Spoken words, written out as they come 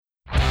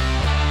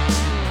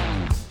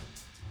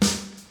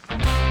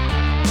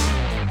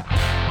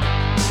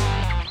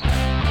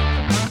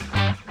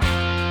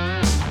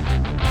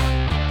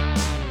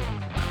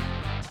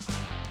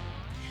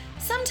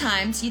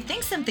Sometimes you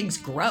think something's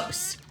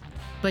gross.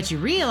 But you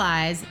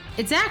realize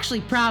it's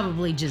actually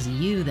probably just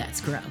you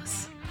that's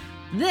gross.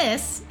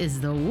 This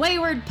is the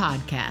Wayward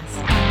Podcast.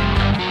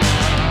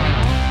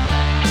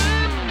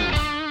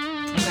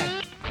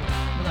 Okay.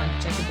 Hold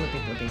on. Check the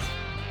blippies.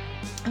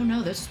 Oh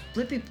no, there's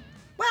blippy.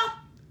 Well,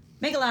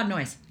 make a loud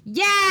noise.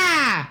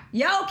 Yeah!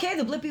 Yeah, okay.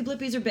 The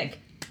blippies are big.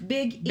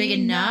 Big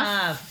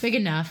enough. Big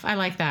enough. I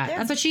like that.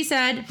 That's what she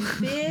said.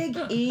 Big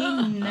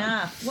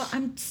enough. Well,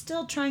 I'm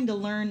still trying to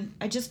learn.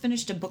 I just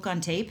finished a book on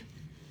tape.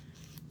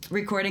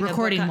 Recording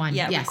one.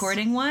 Yeah, yes.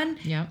 Recording one.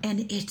 Yeah.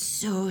 And it's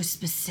so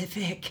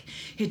specific.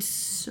 It's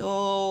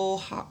so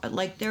hard.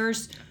 Like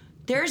there's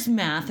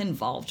math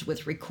involved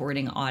with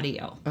recording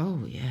audio.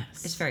 Oh,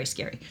 yes. It's very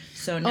scary.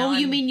 So now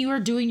you mean you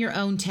are doing your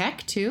own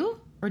tech too?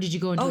 Or did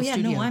you go into a studio?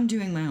 Oh, yeah, no, I'm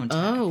doing my own tech.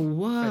 Oh,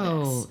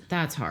 whoa.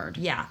 That's hard.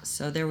 Yeah,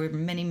 so there were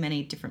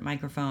many different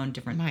microphone,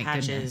 different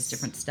patches,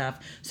 different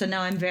stuff. So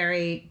now I'm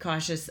very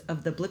cautious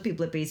of the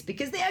blippies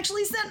because they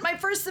actually sent my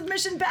first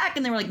submission back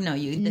and they were like,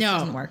 this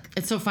doesn't work.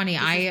 It's so funny.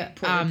 I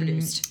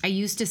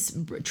used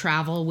to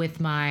travel with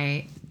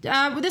my...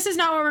 this is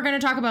not what we're going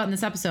to talk about in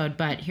this episode,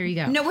 but here you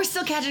go. No, we're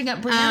still catching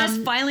up.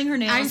 Brianna's filing her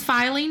nails. I'm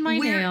filing my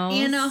nails.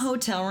 We're in a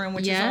hotel room,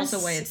 which is also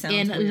the way it sounds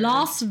in weird.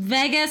 Las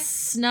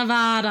Vegas,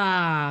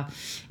 Nevada.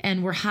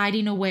 And we're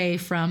hiding away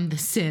from the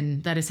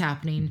sin that is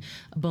happening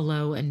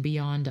below and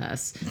beyond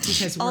us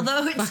because we're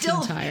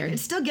tired. It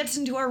still gets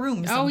into our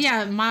rooms. Oh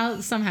yeah,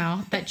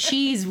 somehow that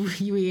cheese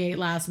we ate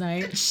last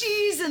night. The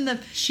cheese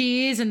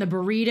and the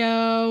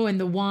burrito and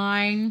the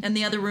wine and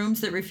the other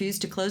rooms that refuse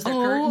to close their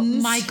curtains.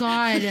 Oh my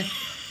God.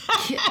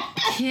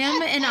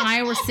 Kim and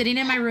I were sitting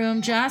in my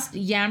room just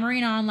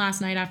yammering on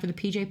last night after the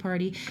PJ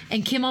party,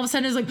 and Kim all of a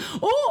sudden is like,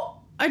 "Oh!"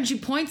 And she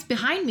points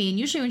behind me, and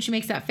usually when she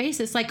makes that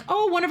face, it's like,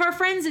 "Oh, one of our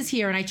friends is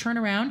here." And I turn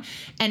around,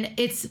 and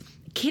it's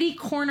kitty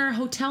corner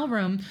hotel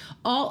room,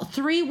 all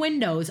 3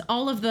 windows,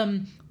 all of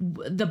them,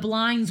 the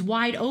blinds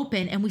wide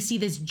open, and we see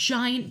this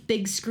giant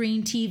big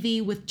screen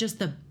TV with just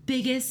the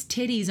biggest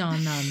titties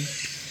on them.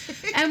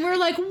 And we're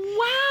like,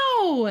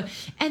 wow.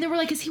 And then we're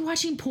like, is he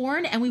watching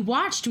porn? And we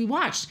watched.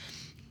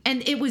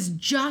 And it was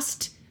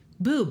just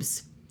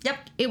boobs.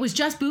 Yep. It was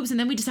just boobs, and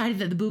then we decided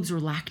that the boobs were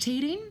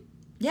lactating.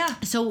 Yeah.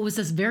 So it was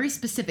this very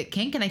specific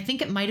kink, and I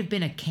think it might have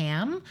been a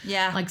cam.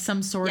 Yeah. Like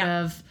some sort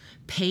of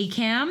pay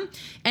cam.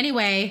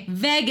 Anyway,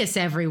 Vegas,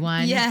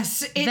 everyone.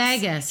 Yes.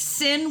 Vegas.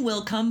 Sin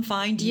will come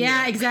find you.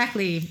 Yeah,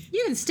 exactly.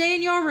 You can stay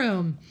in your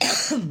room.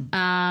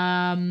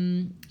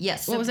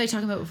 Yes. What was I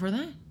talking about before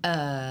that?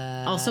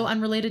 Also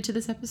unrelated to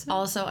this episode?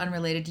 Also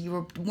unrelated. You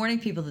were warning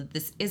people that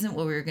this isn't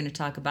what we were going to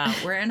talk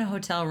about. We're in a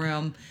hotel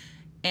room.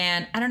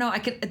 And I don't know, I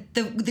could.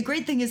 The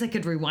great thing is I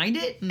could rewind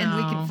it and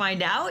we could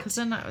find out.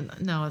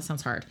 No, it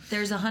sounds hard.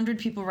 There's 100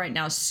 people right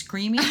now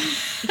screaming.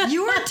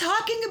 You were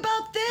talking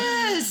about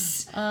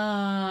this.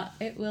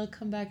 It will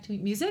come back to me.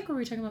 Music? Or were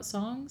we talking about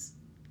songs?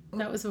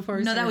 That was before.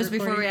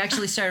 Before we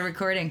actually started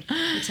recording.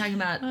 We're talking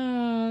about.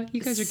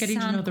 You guys are getting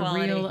to know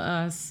quality. The real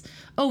us.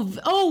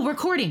 Oh,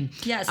 recording.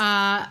 Yes.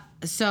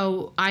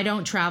 So I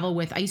don't travel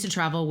with. I used to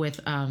travel with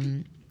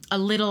a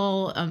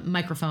little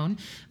microphone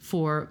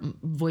for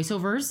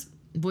voiceover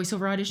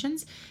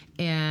auditions,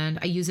 and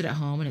I use it at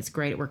home, and it's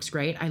great. It works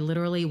great. I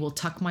literally will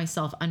tuck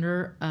myself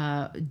under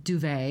a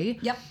duvet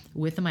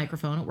with the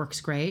microphone. It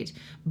works great,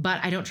 but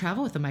I don't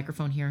travel with the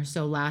microphone here.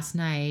 So last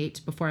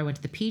night, before I went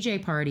to the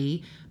PJ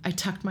party, I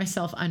tucked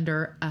myself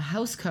under a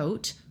house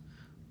coat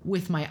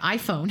with my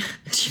iPhone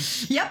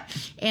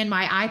and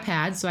my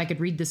iPad so I could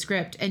read the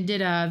script, and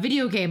did a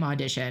video game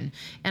audition.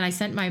 And I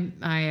sent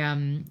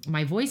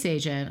my voice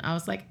agent. I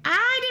was like,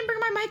 I didn't bring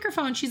my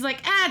microphone. She's like,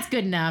 it's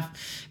good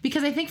enough.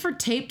 Because I think for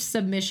taped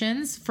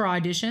submissions for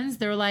auditions,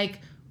 they're like,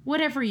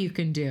 whatever you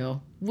can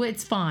do,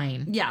 it's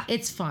fine. Yeah.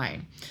 It's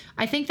fine.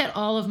 I think that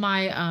all of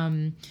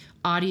my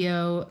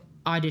audio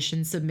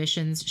audition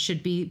submissions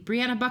should be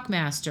Brianna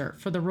Buckmaster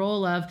for the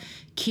role of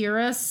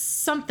Kira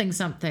something /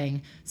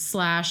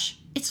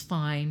 it's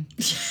fine.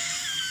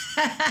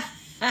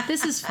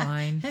 This is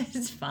fine.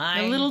 It's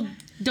fine. A little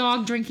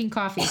dog drinking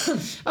coffee.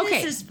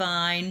 Okay. This is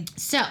fine.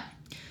 So,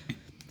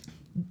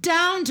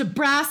 down to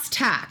brass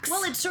tacks.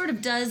 Well, it sort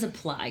of does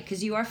apply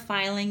because you are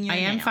filing your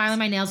nails. I am filing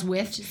my nails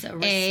with a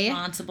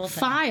responsible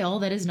file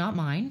that is not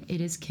mine.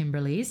 It is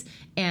Kimberly's.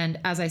 And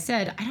as I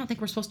said, I don't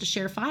think we're supposed to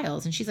share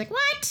files. And she's like,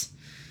 what?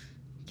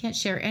 Can't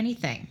share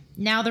anything.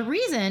 Now, the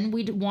reason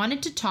we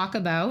wanted to talk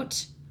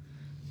about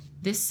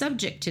this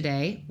subject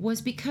today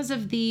was because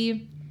of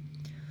the...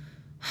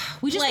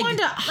 We just wanted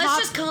to... Let's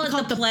just call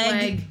it the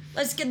plague.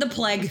 Let's get the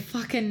plague.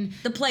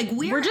 The plague.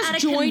 We're just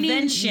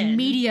joining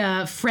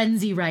media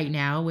frenzy right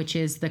now, which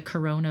is the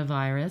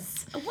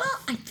coronavirus. Well,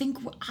 I think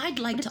I'd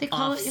like to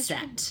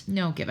offset.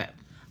 No, give it.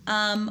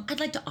 I'd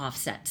like to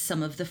offset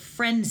some of the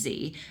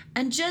frenzy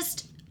and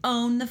just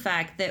own the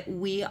fact that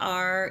we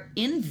are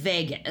in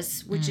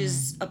Vegas, which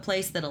is a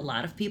place that a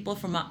lot of people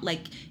from,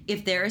 like,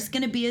 if there is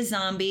going to be a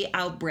zombie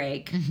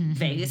outbreak,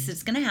 Vegas,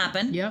 it's going to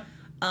happen. Yep.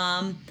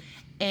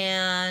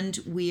 And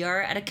we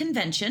are at a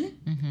convention,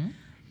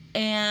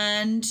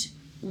 and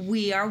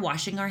we are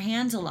washing our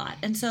hands a lot.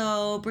 And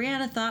so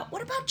Brianna thought,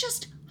 what about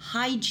just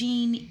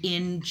hygiene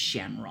in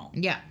general?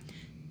 Yeah.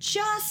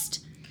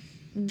 Just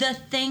the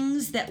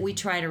things that we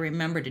try to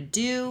remember to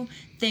do,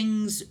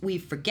 things we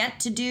forget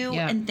to do,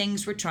 and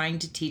things we're trying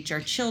to teach our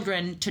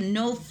children to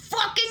no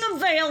fucking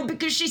avail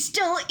because she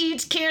still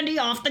eats candy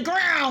off the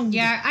ground.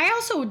 Yeah, I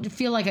also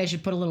feel like I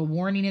should put a little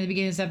warning in the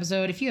beginning of this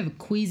episode. If you have a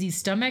queasy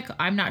stomach,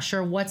 I'm not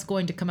sure what's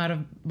going to come out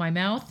of my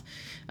mouth.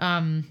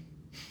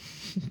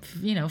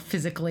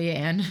 Physically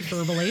and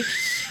verbally.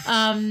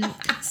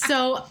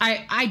 So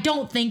I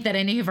don't think that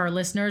any of our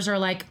listeners are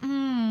like,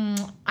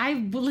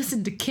 I will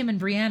listen to Kim and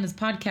Brianna's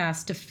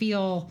podcast to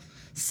feel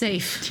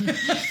safe. So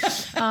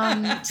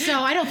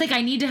I don't think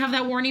I need to have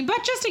that warning,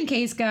 but just in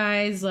case,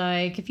 guys,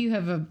 like if you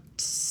have a,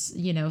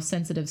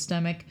 sensitive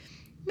stomach,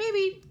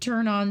 maybe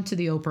turn on to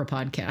the Oprah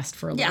podcast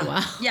for a little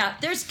while. Yeah.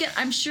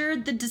 I'm sure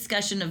the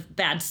discussion of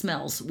bad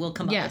smells will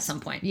come up at some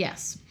point.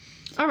 Yes.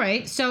 All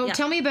right. So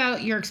tell me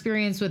about your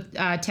experience with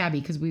Tabby,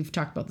 because we've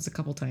talked about this a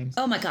couple times.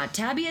 Oh, my God.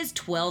 Tabby is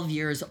 12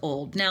 years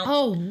old. Now.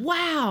 Oh,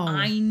 wow.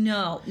 I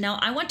know. Now,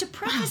 I want to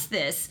preface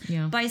this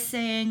by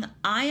saying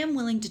I am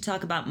willing to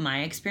talk about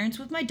my experience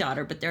with my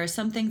daughter, but there are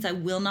some things I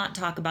will not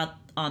talk about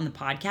on the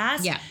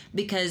podcast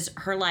because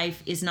her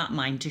life is not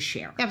mine to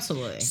share.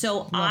 Absolutely.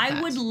 So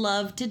I would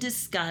love to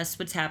discuss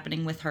what's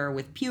happening with her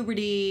with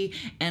puberty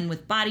and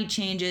with body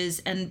changes,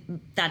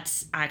 and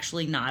that's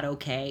actually not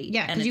okay.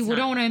 Yeah, because you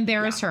don't want to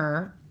embarrass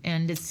her,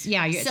 and it's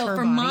it's so her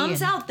for body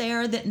moms out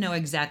there that know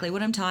exactly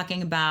what I'm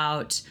talking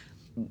about,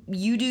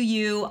 you do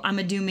you, I'm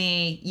gonna do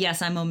me.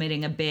 Yes, I'm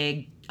omitting a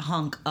big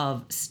hunk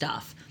of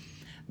stuff.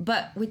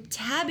 But with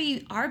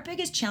Tabby, our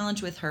biggest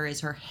challenge with her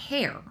is her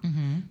hair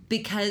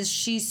because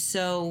she's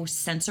so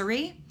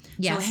sensory.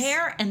 Yes. So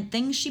hair and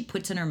things she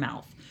puts in her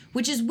mouth,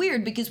 which is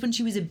weird because when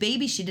she was a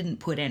baby, she didn't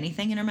put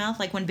anything in her mouth.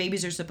 Like when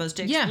babies are supposed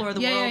to explore the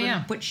world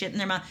and put shit in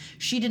their mouth,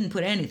 she didn't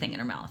put anything in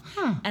her mouth.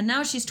 Huh. And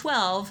now she's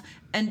 12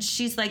 and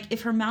she's like,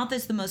 if her mouth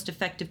is the most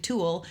effective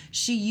tool,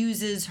 she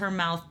uses her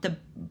mouth to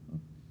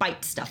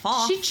bite stuff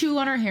off. She chew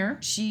on her hair?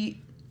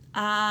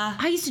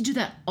 I used to do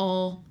that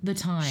all the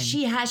time.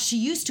 She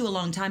used to a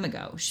long time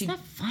ago. Isn't that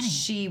funny?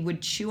 She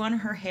would chew on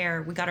her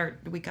hair. We got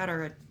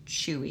her a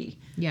chewy.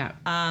 Yeah.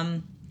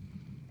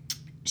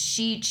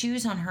 She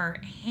chews on her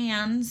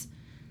hands.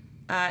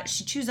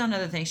 She chews on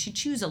other things. She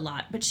chews a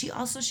lot, but she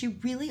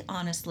really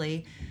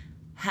honestly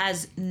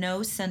has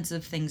no sense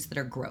of things that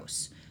are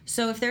gross.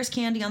 So if there's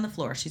candy on the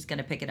floor, she's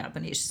gonna pick it up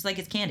and she's like,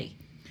 it's candy.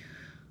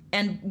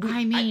 And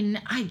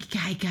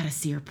I gotta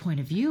see her point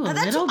of view a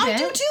little bit. I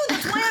do too.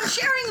 That's why I'm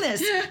sharing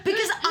this,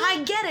 because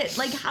I get it.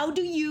 Like, how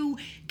do you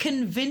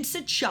convince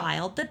a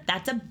child that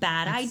that's a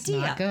bad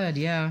idea? Not good.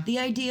 Yeah. The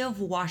idea of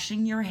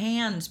washing your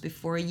hands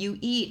before you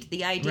eat.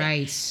 The idea,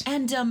 right?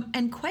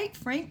 And quite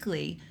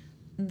frankly,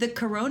 the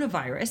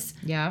coronavirus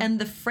and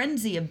the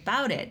frenzy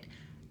about it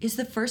is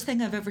the first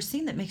thing I've ever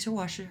seen that makes her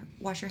wash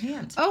her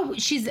hands. Oh,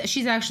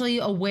 she's actually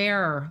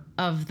aware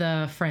of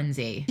the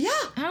frenzy. Yeah.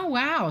 Oh,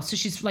 wow. So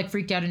she's like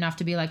freaked out enough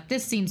to be like,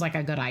 this seems like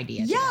a good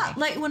idea. Yeah.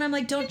 Today. Like when I'm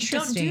like, don't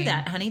do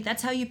that, honey.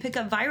 That's how you pick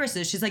up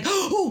viruses. She's like,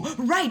 oh,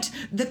 right.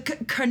 The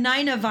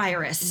canina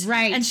virus.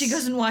 Right. And she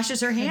goes and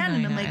washes her hand.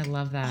 And I'm like, I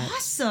love that.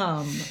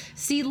 Awesome.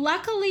 See,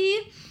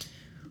 luckily,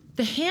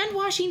 the hand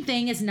washing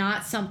thing is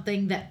not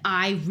something that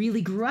I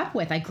really grew up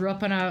with. I grew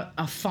up on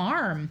a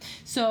farm.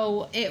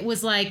 So it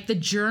was like the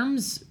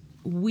germs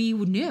we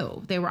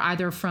knew. They were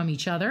either from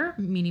each other,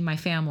 meaning my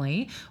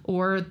family,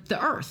 or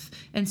the earth.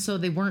 And so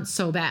they weren't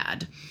so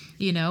bad.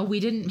 We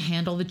didn't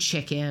handle the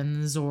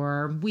chickens,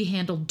 or we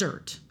handled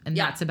dirt. And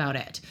that's about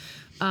it.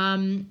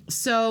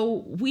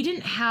 So we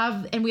didn't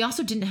have, and we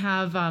also didn't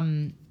have,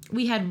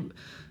 we had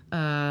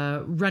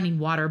running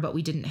water, but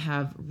we didn't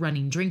have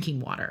running drinking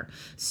water.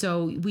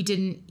 So we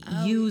didn't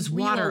use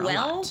water a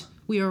lot.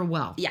 We were a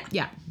well. Yeah.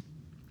 Yeah.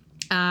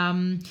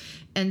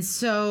 And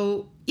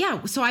so,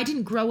 so I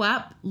didn't grow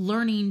up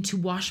learning to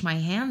wash my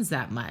hands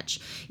that much.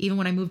 Even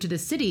when I moved to the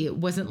city, it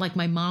wasn't like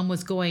my mom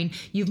was going,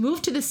 you've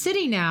moved to the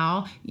city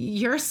now.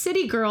 You're a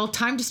city girl.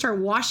 Time to start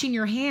washing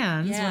your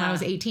hands when I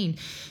was 18.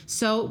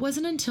 So it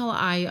wasn't until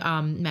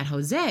I met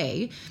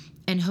Jose.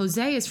 And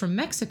Jose is from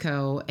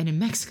Mexico, and in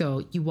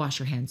Mexico, you wash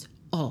your hands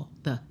all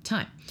the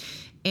time.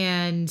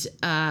 And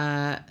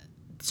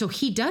so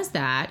he does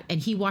that, and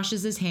he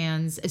washes his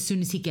hands as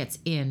soon as he gets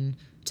in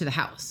to the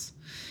house.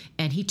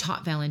 And he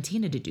taught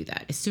Valentina to do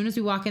that. As soon as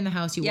we walk in the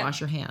house, you wash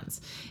your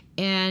hands.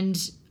 And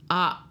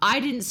I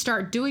didn't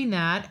start doing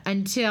that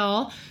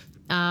until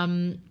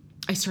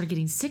I started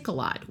getting sick a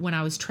lot when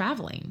I was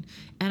traveling.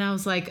 And I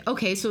was like,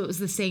 okay, so it was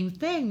the same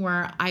thing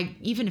where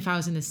even if I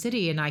was in the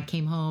city and I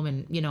came home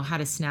and, had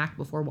a snack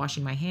before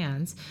washing my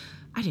hands,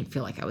 I didn't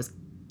feel like I was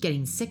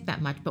getting sick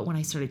that much. But when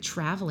I started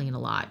traveling a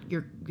lot,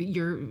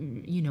 you're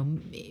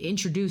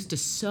introduced to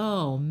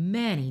so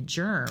many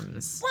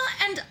germs.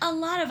 Well, and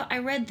I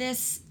read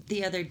this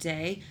the other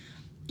day,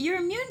 your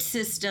immune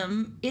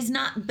system is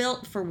not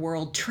built for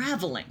world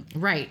traveling.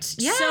 Right.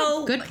 Yeah,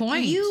 so good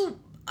point.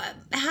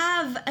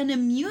 have an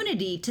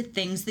immunity to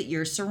things that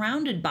you're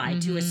surrounded by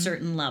to a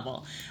certain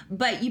level.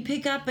 But you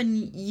pick up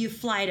and you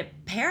fly to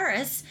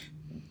Paris.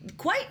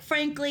 Quite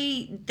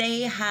frankly,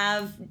 they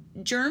have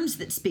germs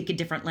that speak a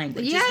different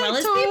language as well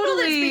as people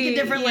that speak a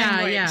different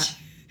language. Yeah.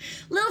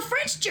 Little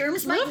French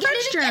germs might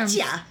get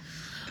ya.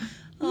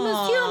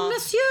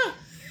 Monsieur,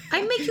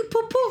 I make you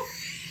poo-poo.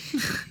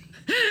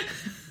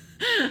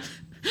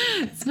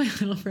 It's my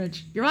little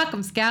French. You're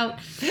welcome, Scout.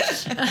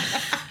 It's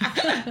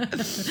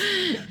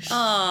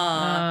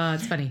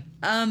funny.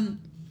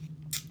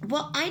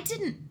 Well, I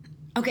didn't.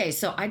 Okay,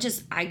 so I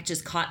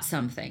just caught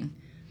something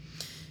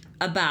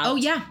about. Oh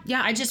yeah.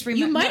 I just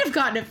remember. You might have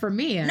gotten it from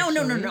me.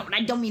 Actually. No.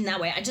 I don't mean that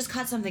way. I just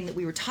caught something that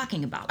we were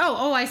talking about.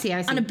 Oh, I see.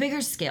 On a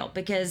bigger scale,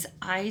 because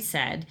I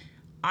said,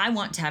 I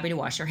want Tabby to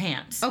wash her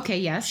hands. Okay,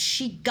 yes.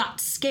 She got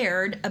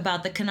scared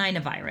about the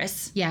canina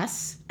virus.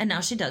 Yes. And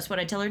now she does what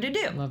I tell her to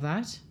do. Love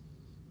that.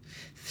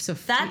 So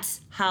that's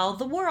how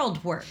the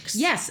world works.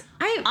 Yes.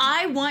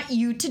 I want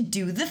you to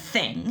do the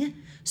thing.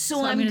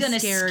 So I'm going to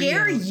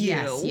scare you.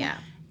 Yes, yeah.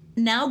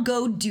 Now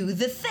go do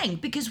the thing.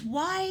 Because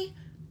why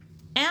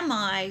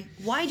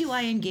do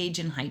I engage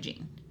in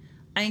hygiene?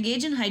 I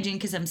engage in hygiene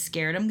because I'm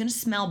scared I'm going to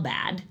smell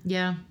bad.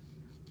 Yeah.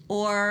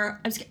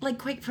 Or,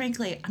 quite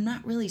frankly, I'm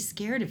not really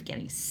scared of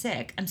getting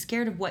sick. I'm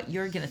scared of what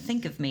you're going to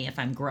think of me if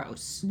I'm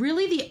gross.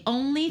 Really, the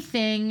only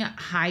thing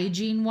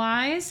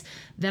hygiene-wise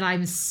that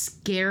I'm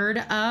scared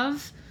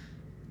of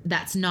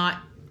that's not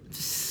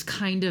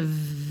kind of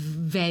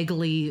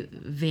vaguely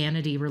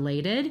vanity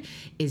related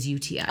is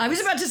UTI. I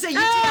was about to say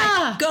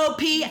UTI. Go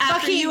pee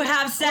after you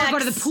have sex. Or go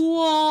to the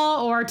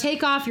pool or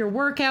take off your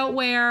workout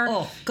wear.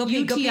 Oh, go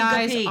pee, UTIs go pee,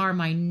 go pee. Are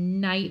my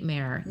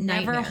nightmare.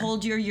 Never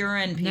hold your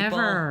urine,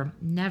 people.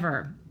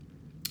 Never.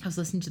 I was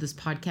listening to this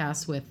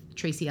podcast with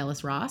Tracy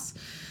Ellis Ross.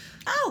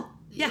 Oh,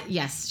 yeah.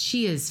 Yes,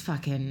 she is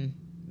fucking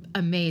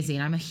amazing.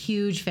 I'm a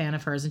huge fan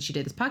of hers, and she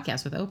did this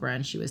podcast with Oprah,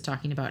 and she was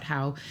talking about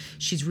how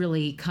she's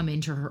really come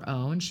into her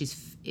own.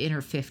 She's in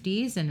her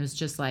 50s, and it was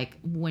just like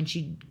when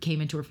she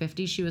came into her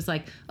 50s, she was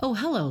like, oh,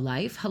 hello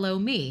life, hello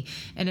me.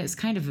 And it's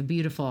kind of a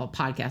beautiful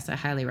podcast. I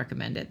highly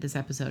recommend it, this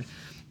episode.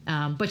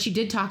 But she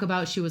did talk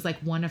about, she was like,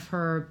 one of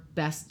her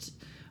best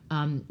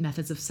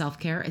methods of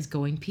self-care is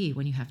going pee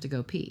when you have to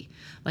go pee.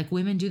 Like,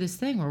 women do this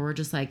thing where we're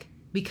just like,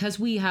 because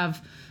we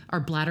have, our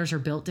bladders are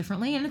built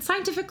differently, and it's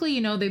scientifically,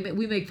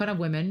 we make fun of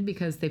women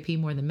because they pee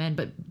more than men,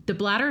 but the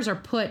bladders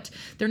are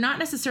they're not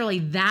necessarily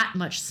that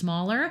much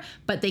smaller,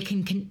 but they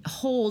can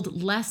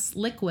hold less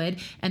liquid,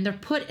 and they're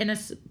put in a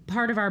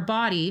part of our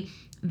body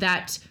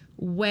that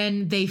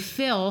when they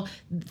fill,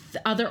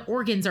 other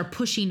organs are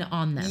pushing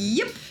on them.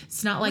 Yep.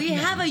 It's not like we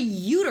have a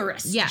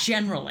uterus,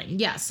 generally.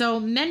 Yeah, so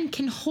men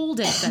can hold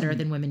it better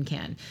than women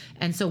can.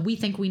 And so we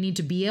think we need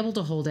to be able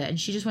to hold it. And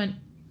she just went,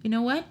 you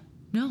know what?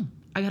 No,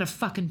 I gotta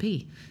fucking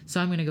pee.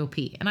 So I'm gonna go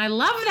pee. And I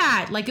love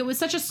that. Like, it was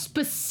such a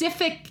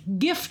specific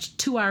gift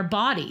to our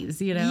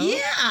bodies,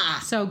 Yeah.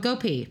 So go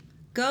pee.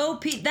 Go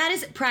pee. That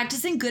is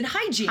practicing good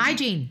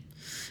hygiene.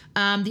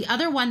 The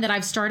other one that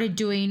I've started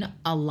doing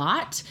a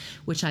lot,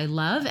 which I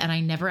love, and I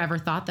never ever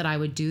thought that I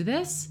would do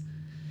this,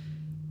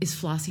 is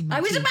flossing my teeth.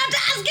 I was about to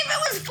ask if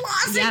it was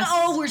flossing. Yes.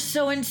 Oh, we're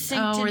so in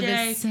sync today.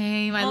 We're the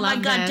same. I love this. Oh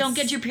my God, this. Don't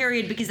get your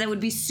period, because that would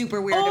be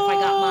super weird if I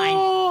got mine.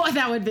 Oh,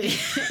 that would be.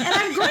 And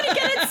I'm going to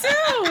get it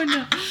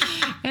soon.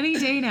 Any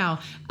day now.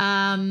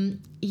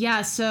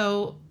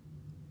 So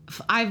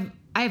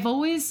I've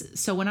always,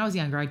 so when I was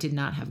younger, I did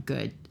not have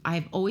good.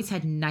 I've always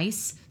had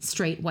nice,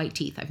 straight, white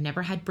teeth. I've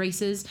never had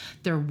braces.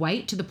 They're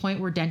white to the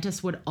point where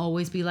dentists would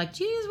always be like,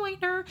 geez,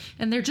 whitener.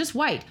 And they're just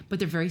white, but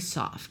they're very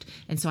soft.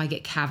 And so I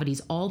get cavities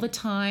all the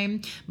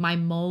time. My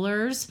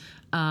molars,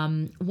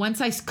 once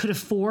I could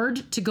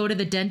afford to go to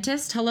the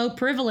dentist, hello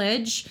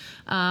privilege,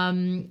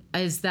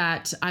 is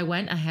that I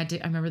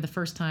remember the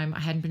first time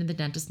I hadn't been to the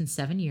dentist in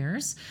 7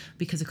 years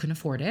because I couldn't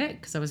afford it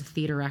because I was a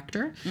theater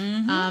actor.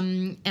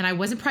 Mm-hmm. And I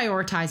wasn't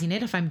prioritizing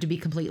it, if I'm to be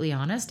completely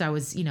honest. I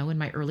was, in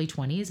my early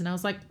 20s, and I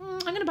was like, I'm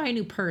going to buy a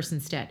new purse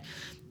instead.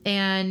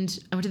 And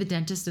I went to the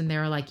dentist, and they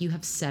were like, you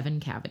have 7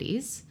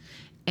 cavities.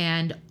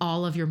 And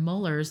all of your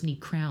molars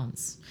need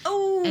crowns.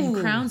 Oh. And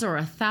crowns are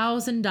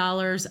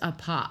 $1,000 a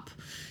pop.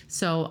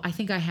 So I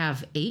think I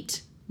have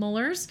 8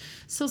 molars.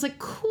 So I was like,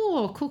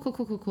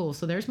 cool.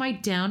 So there's my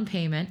down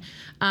payment.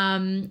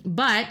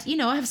 But,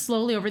 I have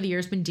slowly over the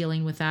years been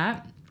dealing with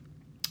that.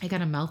 I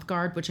got a mouth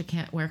guard, which I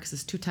can't wear because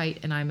it's too tight.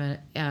 And I'm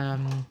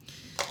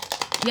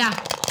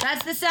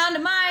That's the sound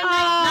of my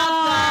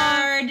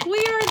mouth guard. We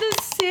are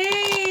the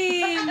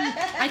same.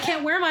 I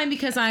can't wear mine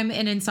because I'm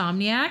an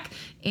insomniac,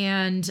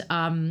 and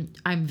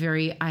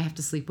I have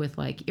to sleep with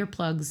like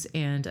earplugs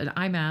and an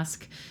eye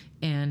mask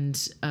and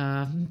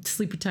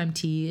sleepy time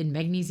tea and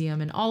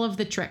magnesium and all of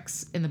the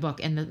tricks in the book.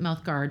 And the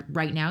mouth guard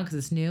right now, because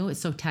it's new, it's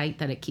so tight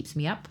that it keeps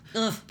me up.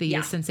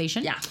 The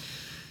sensation. Yeah.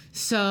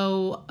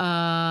 So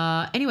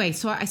anyway,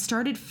 so I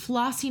started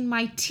flossing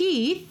my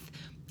teeth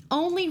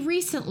only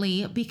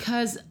recently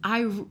because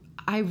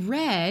I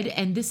read,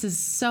 and this is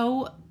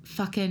so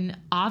fucking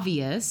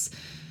obvious,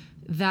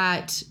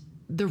 that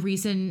the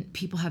reason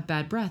people have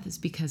bad breath is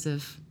because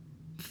of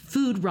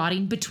food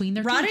rotting between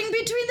their teeth. Rotting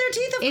between their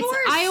teeth, of course.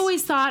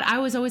 I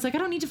was always like, I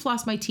don't need to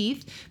floss my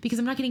teeth because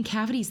I'm not getting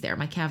cavities there.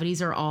 My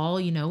cavities are all,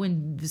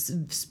 in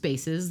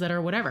spaces that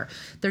are whatever.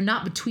 They're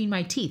not between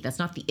my teeth. That's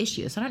not the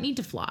issue. So I don't need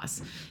to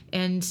floss.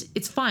 And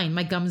it's fine.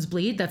 My gums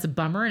bleed. That's a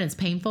bummer. And it's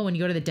painful when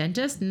you go to the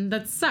dentist. And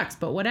that sucks,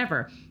 but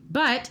whatever.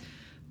 But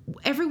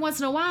every once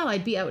in a while,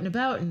 I'd be out and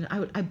about and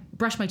I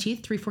brush my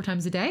teeth 3-4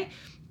 times a day.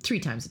 3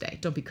 times a day.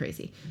 Don't be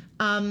crazy.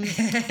 And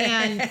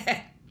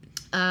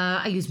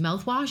I use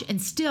mouthwash, and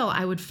still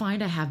I would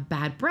find I have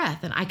bad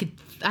breath, and I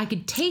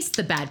could taste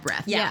the bad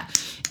breath. Yeah.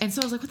 And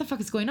so I was like, what the fuck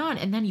is going on?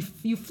 And then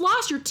you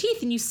floss your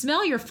teeth and you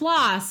smell your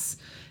floss,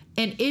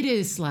 and it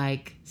is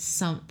like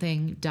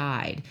something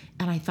died.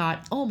 And I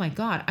thought, oh my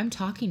God, I'm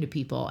talking to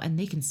people and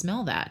they can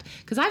smell that.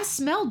 Because I've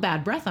smelled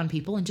bad breath on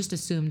people and just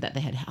assumed that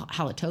they had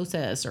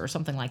halitosis or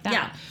something like that.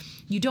 Yeah.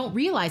 You don't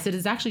realize that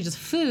it's actually just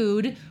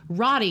food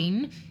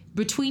rotting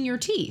between your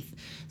teeth.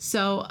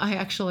 So I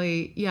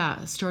actually,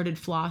 started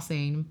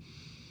flossing,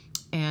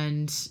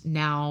 and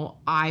now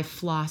I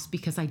floss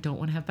because I don't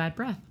want to have bad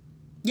breath.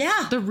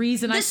 Yeah. The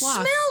reason I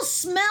floss. The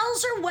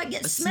smells are what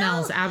get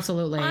smells.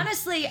 Absolutely.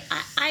 Honestly,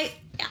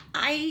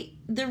 I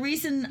the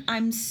reason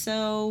I'm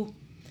so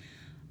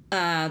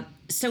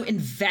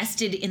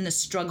invested in the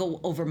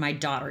struggle over my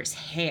daughter's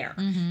hair,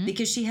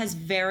 because she has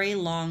very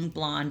long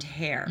blonde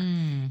hair.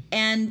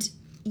 And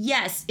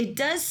yes, it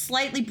does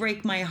slightly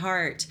break my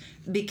heart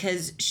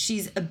because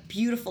she's a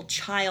beautiful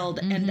child,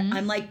 and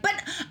I'm like, but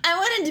I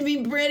want it to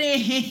be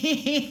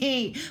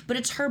pretty. But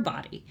it's her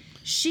body.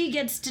 She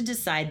gets to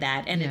decide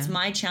that, and it's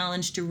my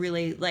challenge to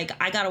really,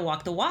 I got to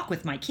walk the walk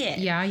with my kid.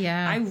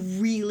 Yeah. I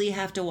really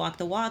have to walk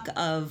the walk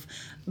of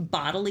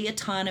bodily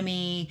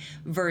autonomy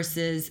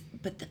versus,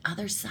 but the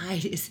other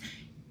side is,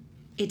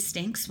 it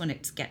stinks when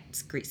it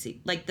gets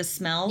greasy. Like the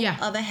smell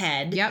of a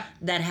head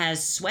that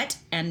has sweat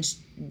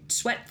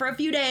for a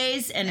few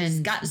days and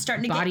is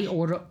starting to body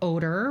get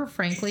odor,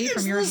 frankly,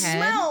 from your head.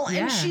 Smell.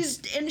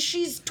 And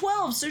she's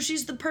 12, so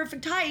she's the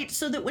perfect height,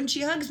 so that when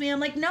she hugs me, I'm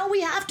like, no,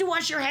 we have to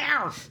wash your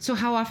hair. So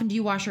how often do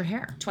you wash your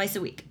hair? Twice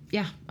a week.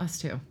 Yeah, us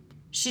too.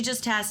 She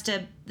just has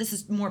to. This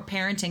is more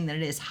parenting than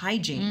it is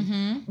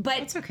hygiene. But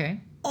it's okay.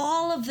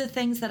 All of the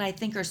things that I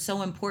think are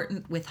so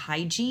important with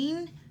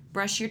hygiene: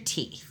 brush your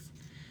teeth,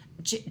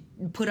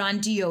 put on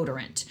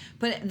deodorant.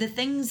 But the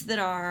things that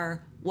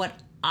are what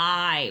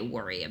I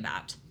worry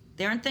about,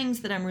 they aren't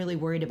things that I'm really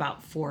worried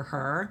about for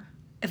her.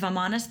 If I'm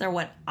honest, they're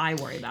what I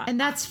worry about. And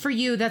that's for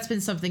you. That's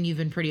been something you've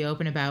been pretty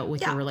open about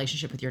with your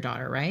relationship with your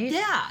daughter, right?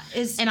 Yeah.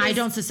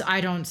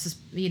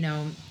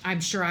 I'm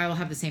sure I will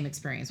have the same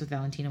experience with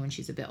Valentina when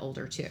she's a bit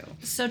older too.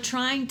 So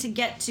getting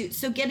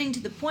to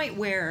the point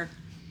where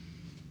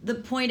the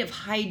point of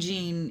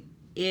hygiene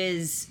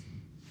is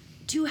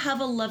to have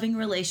a loving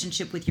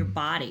relationship with your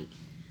body,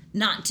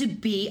 not to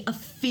be a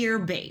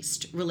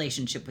fear-based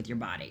relationship with your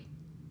body.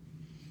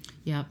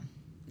 Yep.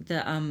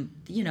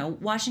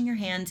 Washing your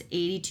hands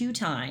 82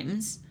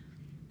 times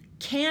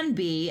can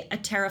be a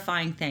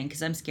terrifying thing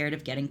because I'm scared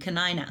of getting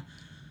canina.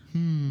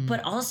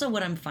 But also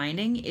what I'm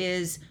finding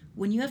is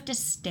when you have to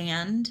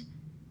stand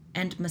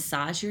and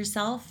massage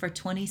yourself for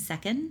 20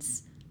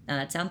 seconds, now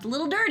that sounds a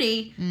little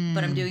dirty,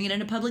 but I'm doing it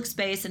in a public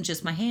space and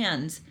just my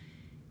hands,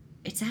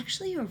 it's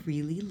actually a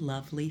really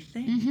lovely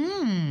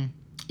thing.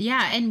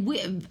 Yeah,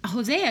 and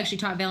Jose actually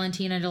taught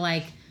Valentina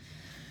to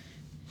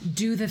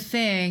do the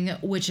thing,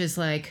 which is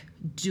turn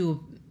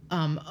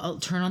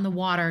on the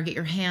water, get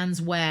your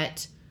hands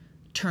wet,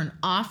 turn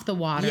off the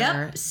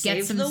water,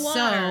 get some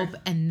soap,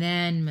 and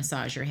then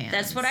massage your hands.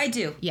 That's what I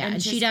do. Yeah,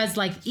 and she does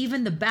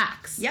even the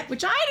backs. Yep.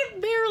 Which I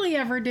barely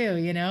ever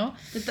do,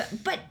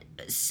 But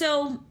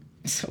so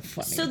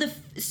funny.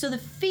 So the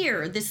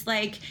fear, this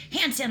hand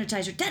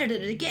sanitizer, get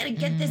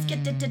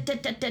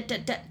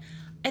this,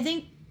 I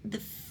think the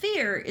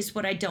fear is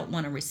what I don't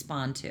want to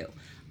respond to.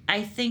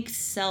 I think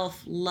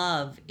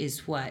self-love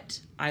is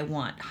what I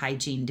want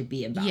hygiene to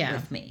be about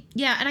with me.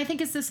 Yeah, and I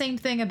think it's the same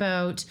thing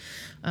about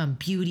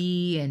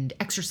beauty and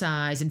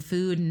exercise and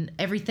food and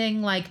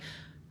everything.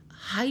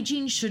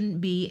 Hygiene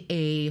shouldn't be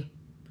a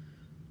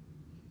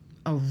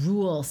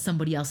rule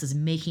somebody else is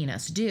making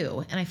us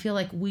do. And I feel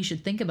like we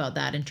should think about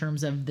that in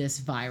terms of this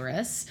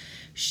virus.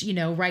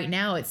 Right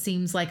now it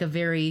seems like a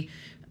very...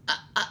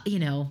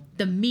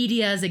 the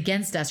media is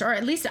against us, or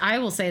at least I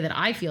will say that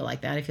I feel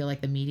like that. I feel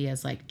like the media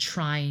is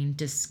trying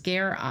to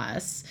scare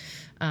us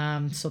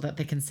so that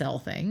they can sell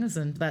things.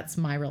 And that's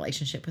my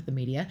relationship with the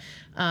media.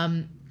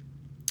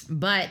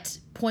 But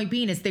point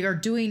being is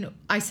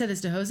I said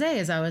this to Jose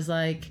as I was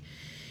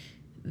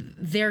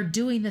they're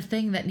doing the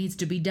thing that needs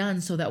to be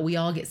done so that we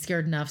all get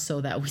scared enough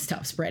so that we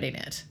stop spreading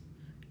it.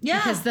 Yeah.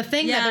 Because the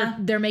thing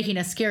that they're making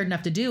us scared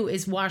enough to do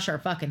is wash our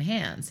fucking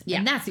hands. Yeah.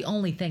 And that's the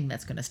only thing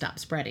that's going to stop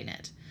spreading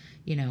it,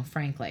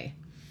 frankly.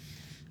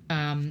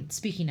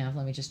 Speaking of,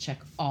 let me just check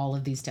all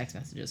of these text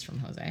messages from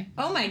Jose.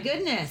 Oh my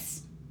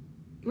goodness.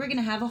 We're going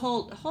to have a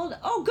hold.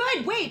 Oh,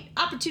 good. Wait.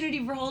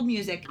 Opportunity for hold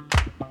music.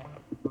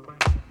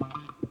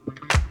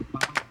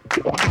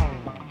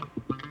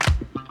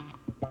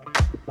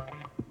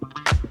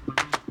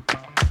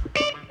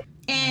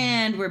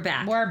 And And we're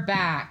back. We're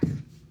back.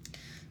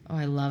 Oh,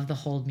 I love the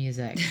hold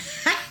music.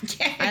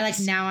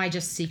 Now I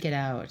just seek it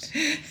out.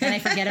 And I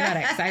forget about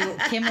it.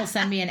 'Cause Kim will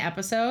send me an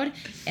episode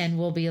and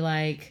we'll be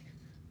like,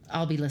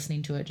 I'll be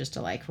listening to it just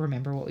to like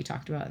remember what we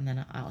talked about. And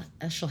then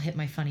she'll hit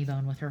my funny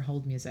bone with her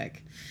hold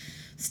music.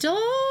 Still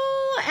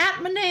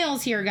at my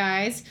nails here,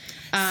 guys.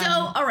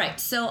 All right.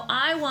 So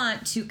I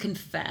want to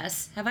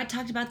confess. Have I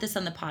talked about this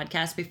on the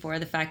podcast before?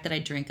 The fact that I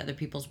drink other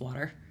people's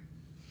water?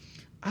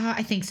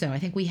 I think so. I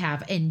think we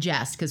have in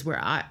jest because we're,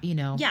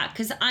 Yeah,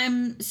 because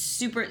I'm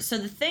super. So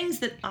the things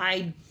that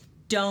I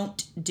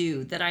don't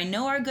do that I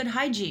know are good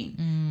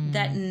hygiene,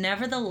 that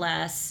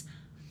nevertheless.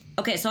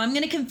 Okay, so I'm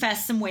going to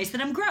confess some ways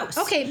that I'm gross.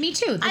 Okay, me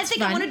too. I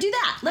think I want to do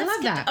that. I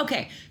love that.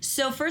 Okay,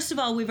 so first of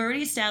all, we've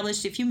already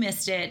established, if you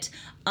missed it,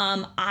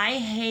 I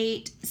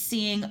hate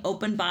seeing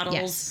open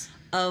bottles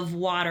of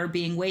water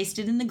being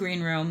wasted in the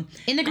green room.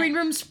 In the green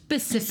room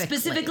specifically.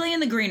 Specifically in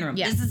the green room.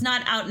 Yes. This is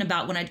not out and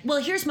about when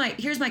here's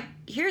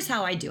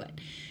how I do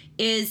it.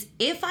 Is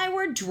if I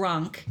were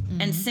drunk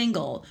and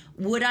single,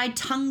 would I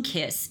tongue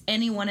kiss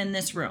anyone in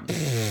this room?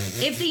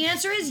 If the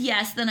answer is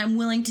yes, then I'm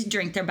willing to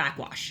drink their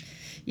backwash.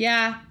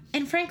 Yeah.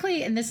 And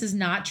frankly, and this is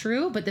not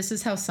true, but this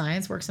is how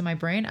science works in my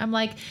brain. I'm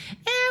like,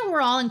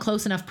 we're all in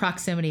close enough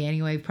proximity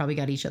anyway. We've probably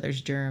got each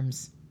other's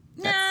germs.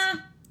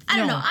 I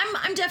don't know.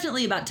 I'm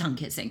definitely about tongue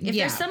kissing. If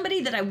Yeah. there's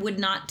somebody that I would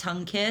not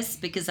tongue kiss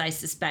because I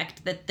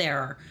suspect that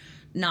they're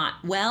not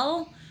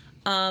well,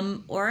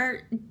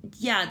 or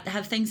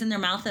have things in their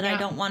mouth that I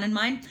don't want in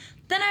mine,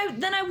 then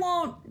I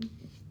won't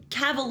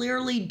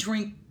cavalierly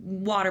drink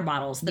water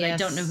bottles that I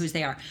don't know whose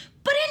they are.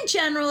 But in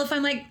general, if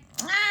I'm like,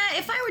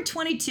 if I were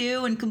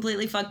 22 and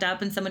completely fucked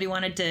up and somebody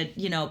wanted to,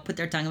 put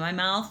their tongue in my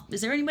mouth,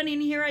 is there anybody in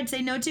here I'd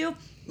say no to?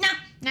 Nah.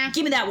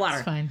 Give me that water.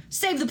 It's fine.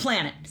 Save the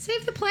planet.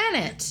 Save the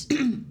planet.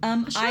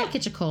 I'll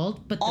catch a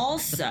cold, but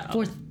the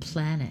fourth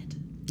planet.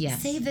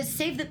 Yes. Get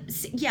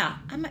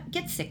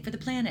sick for the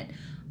planet.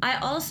 I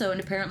also, and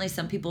apparently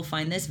some people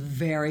find this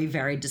very,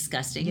 very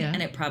disgusting,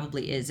 and it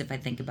probably is if I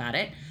think about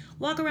it,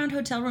 walk around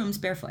hotel rooms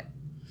barefoot.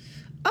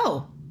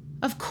 Oh,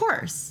 of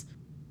course.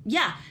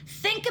 Yeah.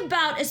 Think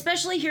about,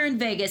 especially here in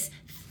Vegas,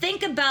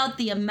 think about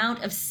the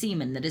amount of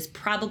semen that is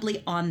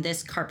probably on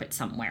this carpet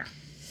somewhere.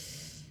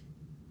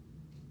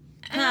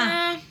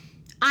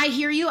 I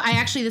hear you. I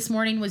actually this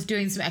morning was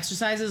doing some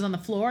exercises on the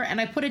floor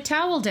and I put a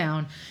towel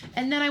down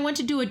and then I went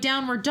to do a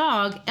downward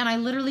dog and I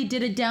literally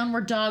did a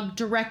downward dog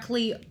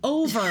directly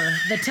over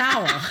the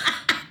towel.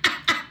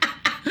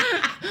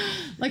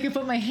 Like I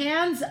put my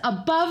hands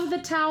above the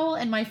towel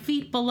and my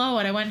feet below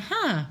it. I went,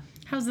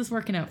 how's this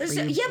working out for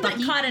you? You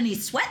haven't caught any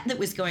sweat that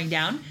was going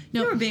down.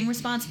 No. You were being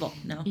responsible.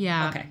 No?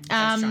 Yeah. Okay.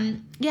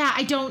 Trying. Yeah,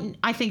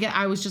 I think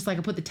I was just like,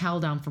 I put the towel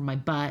down from my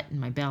butt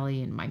and my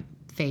belly and my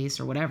face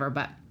or whatever.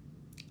 But,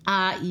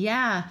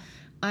 I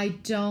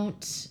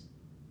don't.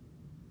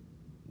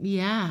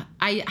 Yeah,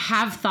 I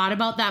have thought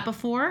about that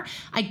before.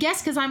 I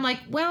guess because I'm like,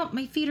 well,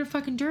 my feet are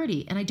fucking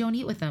dirty and I don't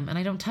eat with them and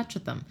I don't touch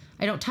them.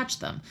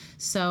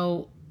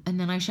 So, and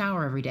then I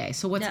shower every day.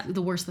 So what's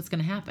the worst that's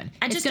going to happen?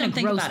 It's going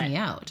to gross me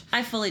out.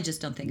 I fully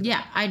just don't think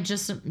about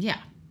it.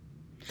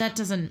 That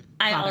doesn't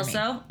bother me.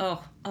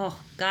 Oh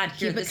God.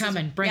 Keep it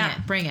coming.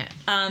 Bring it.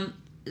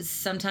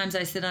 Sometimes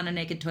I sit on a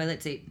naked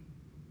toilet seat.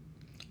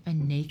 A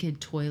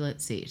naked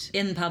toilet seat.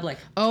 In public.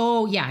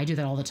 Oh, yeah, I do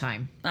that all the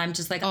time. I'm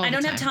just like, I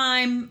don't have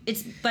time.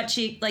 It's butt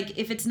cheek. Like,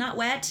 if it's not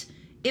wet,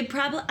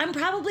 I'm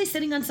probably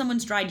sitting on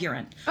someone's dried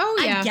urine. Oh,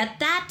 yeah. I get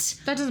that.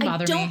 That doesn't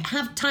bother me. I don't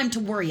have time to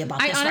worry about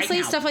this honestly,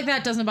 right now. stuff like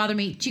that doesn't bother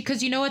me.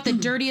 Because you know what the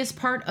dirtiest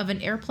part of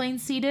an airplane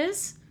seat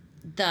is?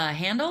 The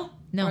handle?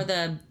 No. Or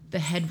the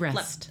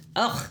headrest.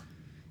 Ugh.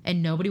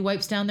 And nobody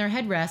wipes down their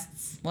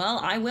headrests. Well,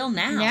 I will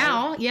now.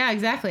 Now? Yeah,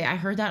 exactly. I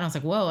heard that and I was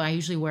like, whoa, I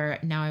usually wear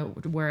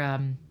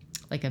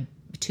like a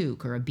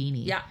toque or a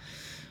beanie. Yeah.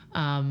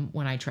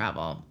 When I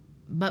travel.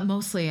 But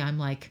mostly I'm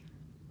like,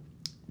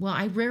 well,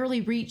 I rarely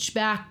reach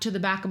back to the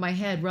back of my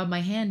head, rub my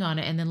hand on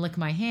it, and then lick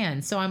my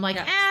hand. So I'm like,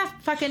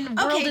 fucking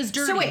world is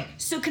dirty.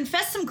 So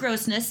confess some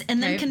grossness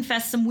and then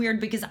confess some weird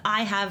because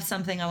I have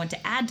something I want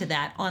to add to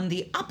that on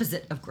the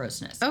opposite of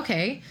grossness.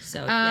 Okay.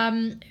 So,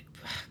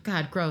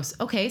 God, gross.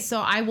 Okay,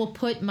 so I will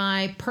put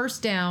my purse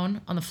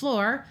down on the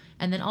floor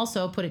and then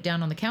also put it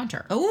down on the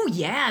counter. Oh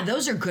yeah,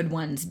 those are good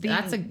ones.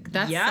 That's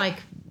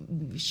like,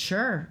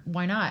 sure,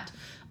 why not?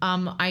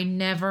 I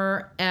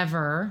never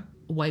ever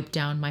wipe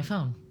down my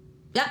phone.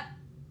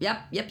 Yep.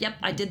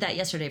 I did that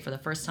yesterday for the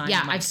first time.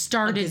 Yeah, I've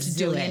started to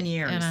do it,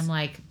 years. and I'm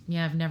like,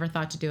 I've never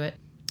thought to do it.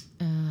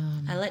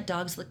 I let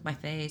dogs lick my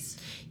face.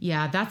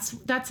 Yeah,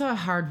 that's a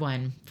hard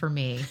one for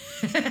me.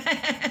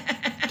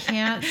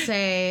 Can't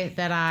say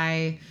that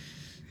I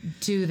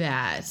do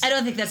that. I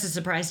don't think that's a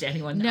surprise to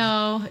anyone.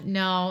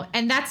 No.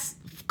 And that's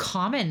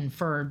common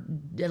for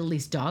at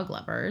least dog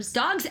lovers.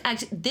 Dogs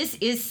actually, this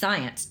is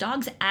science.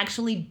 Dogs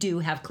actually do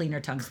have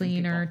cleaner tongues than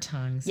people.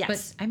 Tongues. Yes.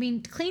 But I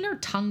mean, cleaner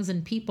tongues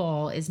in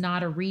people is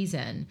not a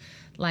reason.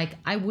 Like,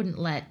 I wouldn't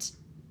let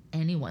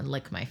anyone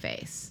lick my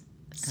face.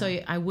 So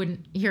I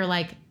wouldn't, you're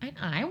like,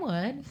 I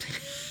would.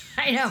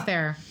 I know.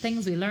 There are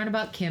things we learn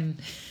about Kim.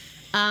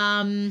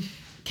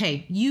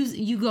 Okay,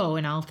 you go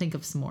and I'll think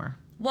of some more.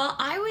 Well,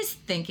 I was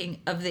thinking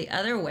of the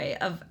other way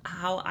of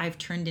how I've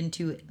turned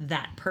into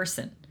that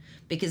person,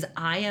 because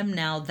I am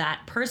now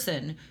that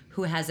person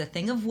who has a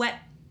thing of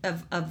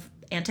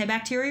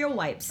antibacterial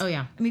wipes. Oh,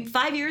 yeah. I mean,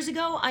 5 years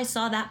ago, I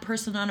saw that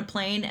person on a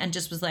plane and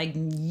just was like,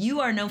 you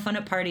are no fun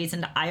at parties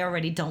and I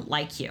already don't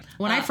like you.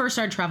 When I first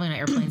started traveling on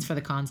airplanes for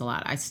the cons a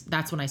lot,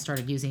 that's when I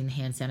started using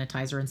hand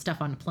sanitizer and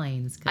stuff on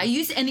planes.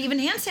 And even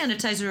hand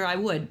sanitizer I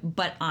would,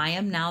 but I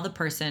am now the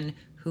person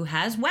who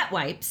has wet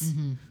wipes,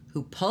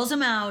 who pulls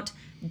them out,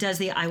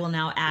 does I will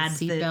now add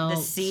the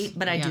seat,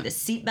 but I do the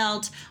seat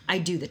belt, I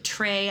do the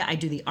tray, I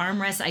do the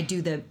armrest, I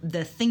do the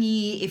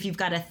thingy, if you've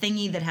got a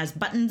thingy that has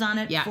buttons on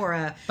it for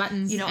a...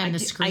 Buttons and the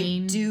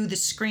screen. I do the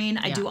screen,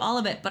 I do all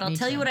of it, but I'll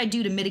tell you what I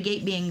do to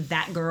mitigate being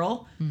that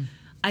girl.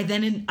 I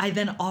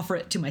then offer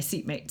it to my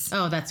seatmates.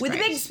 Oh, that's with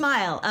great. a big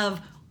smile of,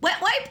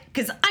 wet wipe,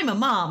 because I'm a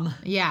mom.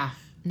 Yeah.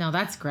 No,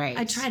 that's great.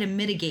 I try to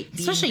mitigate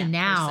being especially that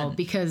now person.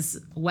 Because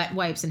wet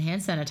wipes and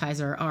hand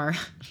sanitizer are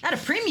at a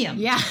premium.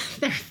 Yeah,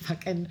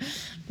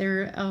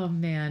 they're oh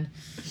man,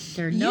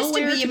 they're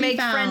nowhere Used to be you make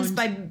found. friends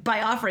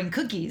by offering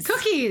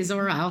cookies,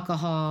 or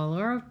alcohol,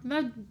 or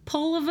a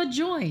pull of a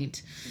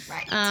joint.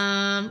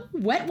 Right.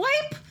 Wet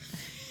wipe.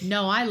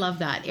 No, I love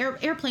that.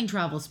 Airplane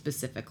travel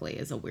specifically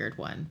is a weird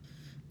one.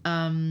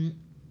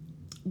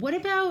 What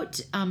about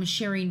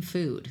sharing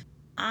food?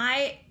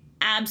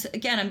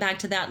 Again, I'm back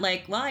to that,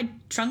 like, well,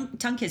 I'd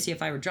tongue kiss you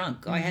if I were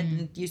drunk. Go ahead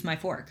and use my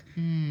fork.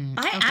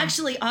 I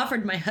actually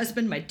offered my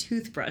husband my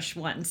toothbrush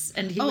once,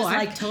 and he was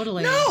like,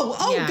 totally. No,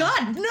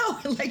 God, no.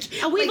 Like,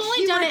 we've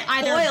only done it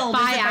either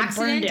by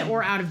accident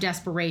or or out of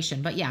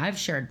desperation. But yeah, I've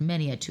shared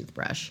many a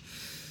toothbrush.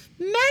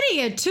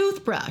 Many a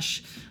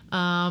toothbrush.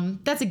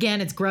 That's,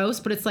 again, it's gross,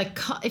 but it's like,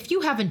 if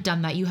you haven't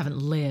done that, you haven't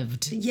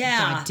lived.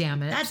 Yeah. God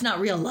damn it. That's not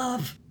real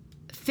love.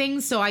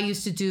 Things, so I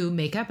used to do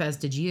makeup, as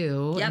did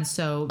you. Yep. And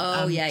so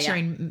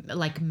sharing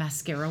like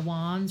mascara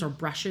wands or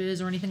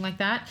brushes or anything like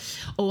that.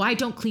 Oh, I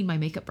don't clean my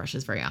makeup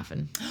brushes very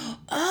often.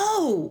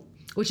 Oh.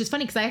 Which is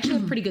funny because I actually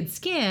have pretty good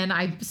skin.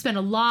 I spend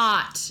a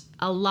lot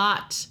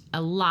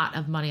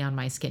of money on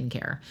my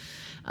skincare.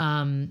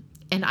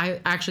 And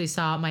I actually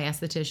saw my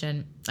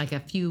esthetician like a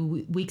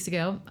few weeks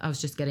ago. I was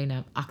just getting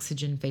an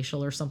oxygen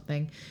facial or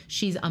something.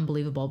 She's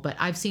unbelievable, but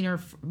I've seen her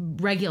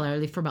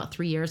regularly for about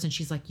 3 years, and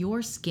she's like,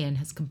 your skin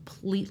has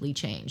completely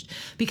changed.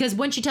 Because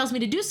when she tells me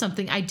to do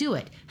something, I do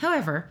it.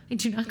 However, I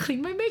do not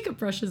clean my makeup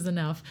brushes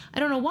enough. I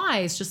don't know why.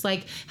 It's just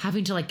like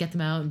having to like get them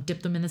out and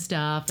dip them in the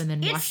stuff and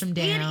then wash them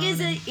down.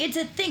 It's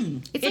a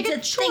thing. It's like a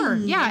chore.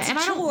 Thing. Yeah, it's and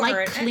I don't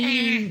like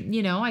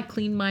cleaning, I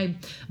clean my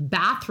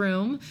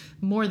bathroom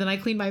more than I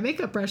clean my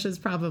makeup brushes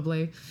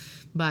probably.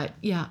 But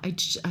yeah, I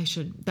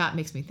should, that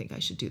makes me think I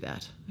should do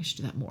that. I should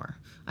do that more.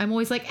 I'm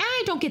always like,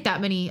 I don't get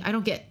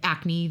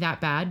acne that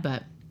bad,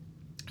 but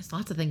there's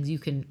lots of things you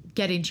can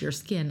get into your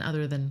skin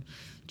other than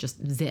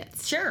just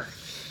zits. Sure.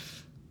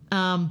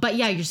 But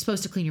yeah, you're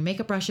supposed to clean your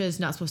makeup brushes,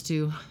 not supposed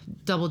to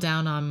double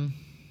down on.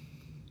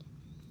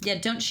 Yeah,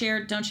 don't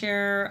share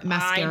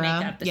mascara. eye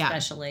makeup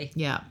especially.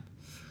 Yeah.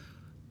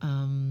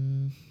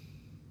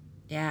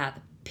 Yeah,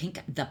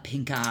 the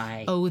pink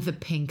eye. Oh, the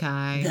pink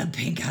eye. The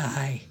pink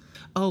eye.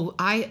 Oh,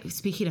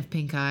 speaking of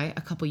pink eye,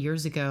 a couple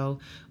years ago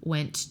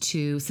went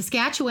to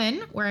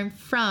Saskatchewan, where I'm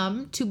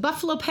from, to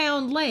Buffalo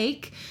Pound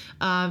Lake,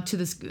 to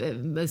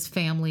this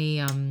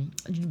family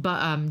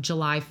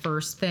July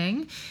 1st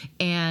thing.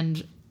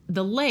 And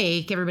the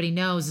lake, everybody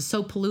knows, is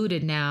so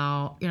polluted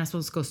now. You're not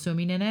supposed to go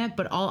swimming in it.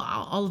 But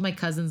all of my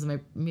cousins and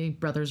my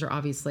brothers are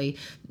obviously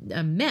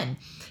men.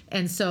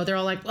 And so they're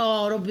all like,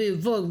 oh, don't be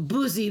fucking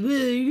pussy. You're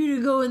going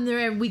to go in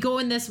there. And we go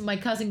in this. My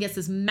cousin gets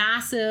this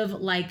massive,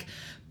 like,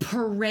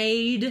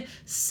 parade-sized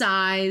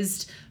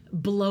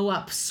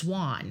blow-up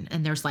swan,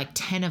 and there's like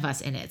 10 of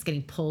us in it. It's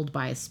getting pulled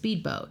by a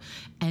speedboat,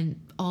 and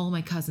all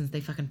my cousins,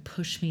 they fucking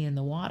push me in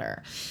the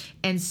water.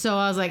 And so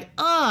I was like,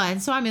 oh, and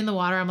so I'm in the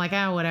water. I'm like,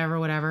 oh,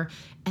 whatever.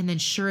 And then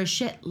sure as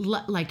shit,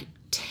 like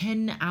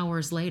 10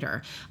 hours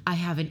later, I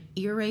have an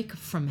earache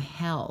from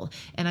hell.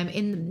 And I'm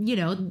in,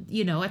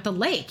 at the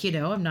lake,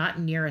 I'm not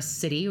near a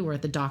city or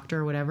at the doctor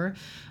or whatever.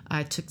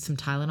 I took some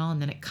Tylenol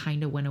and then it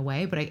kind of went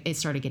away, but it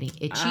started getting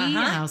itchy. And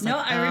I was like,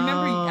 I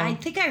remember. I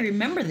think I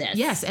remember this.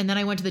 Yes. And then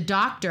I went to the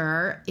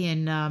doctor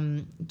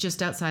in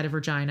just outside of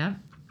Regina,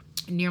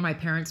 near my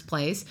parents'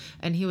 place,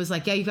 and he was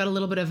like, yeah, you've got a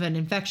little bit of an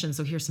infection,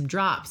 so here's some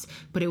drops.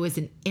 But it was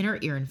an inner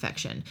ear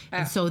infection.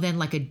 And so then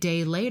like a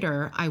day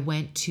later, I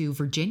went to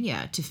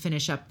Virginia to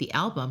finish up the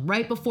album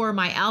right before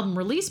my album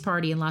release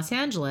party in Los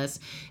Angeles,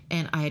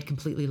 and I had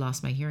completely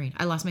lost my hearing.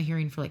 I lost my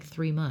hearing for like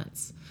 3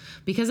 months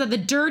because of the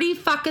dirty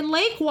fucking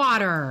lake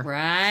water.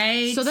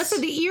 Right. So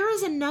the ear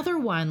is another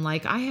one.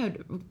 Like, I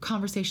had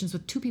conversations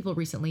with 2 people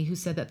recently who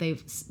said that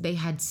they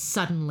had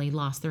suddenly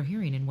lost their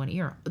hearing in one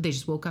ear. They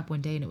just woke up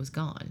one day and it was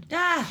gone.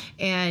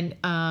 And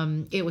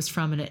it was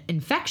from an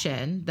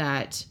infection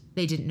that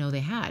they didn't know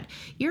they had.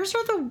 Ears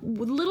are the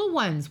little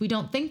ones we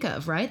don't think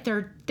of, right?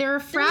 They're a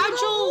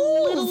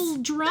fragile little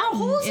drum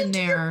holes in into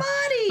there. your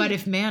body. But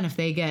if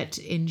they get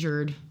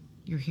injured,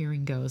 your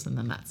hearing goes, and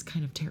then that's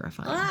kind of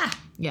terrifying. Ah!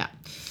 Yeah.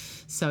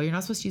 So you're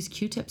not supposed to use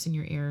Q-tips in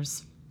your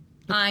ears.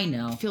 I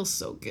know. It feels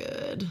so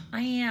good.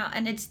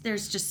 And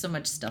there's just so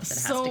much stuff that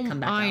has to come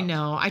back out. I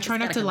know. I try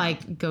not to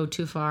like go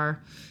too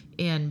far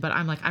in, but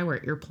I'm like, I wear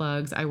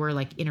earplugs. I wear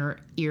like inner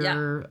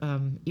ear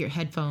ear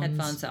headphones.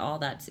 Headphones, all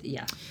that.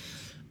 Yeah.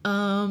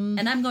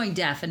 And I'm going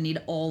deaf and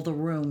need all the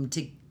room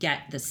to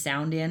get the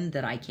sound in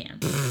that I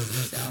can.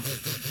 So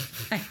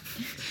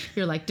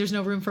you're like, there's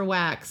no room for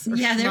wax.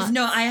 Yeah, there's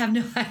no. I have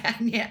no.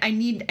 I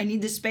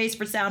need the space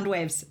for sound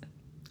waves.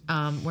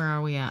 Where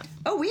are we at?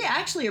 Oh, we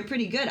actually are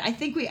pretty good. I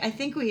think we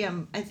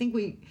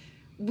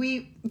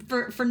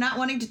for not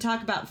wanting to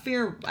talk about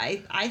fear,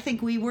 I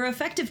think we were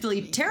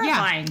effectively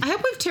terrifying. Yeah. I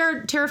hope we've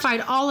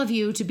terrified all of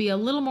you to be a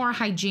little more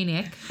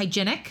hygienic.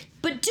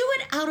 But do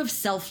it out of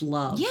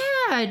self-love.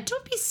 Yeah,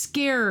 don't be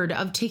scared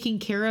of taking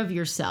care of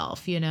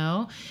yourself, you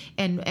know?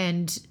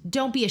 And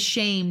don't be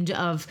ashamed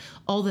of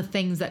all the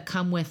things that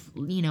come with,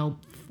 you know,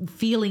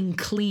 feeling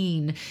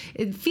clean.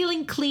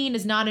 Feeling clean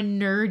is not a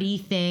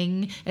nerdy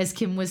thing, as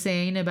Kim was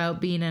saying about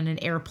being on an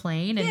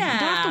airplane. And you don't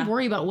have to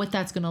worry about what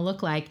that's going to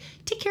look like.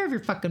 Take care of your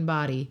fucking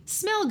body.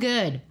 Smell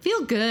good.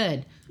 Feel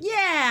good.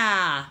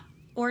 Yeah.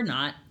 Or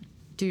not.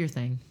 Do your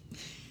thing.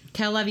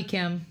 Okay, I love you,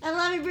 Kim. I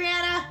love you,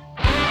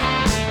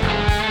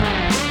 Brianna.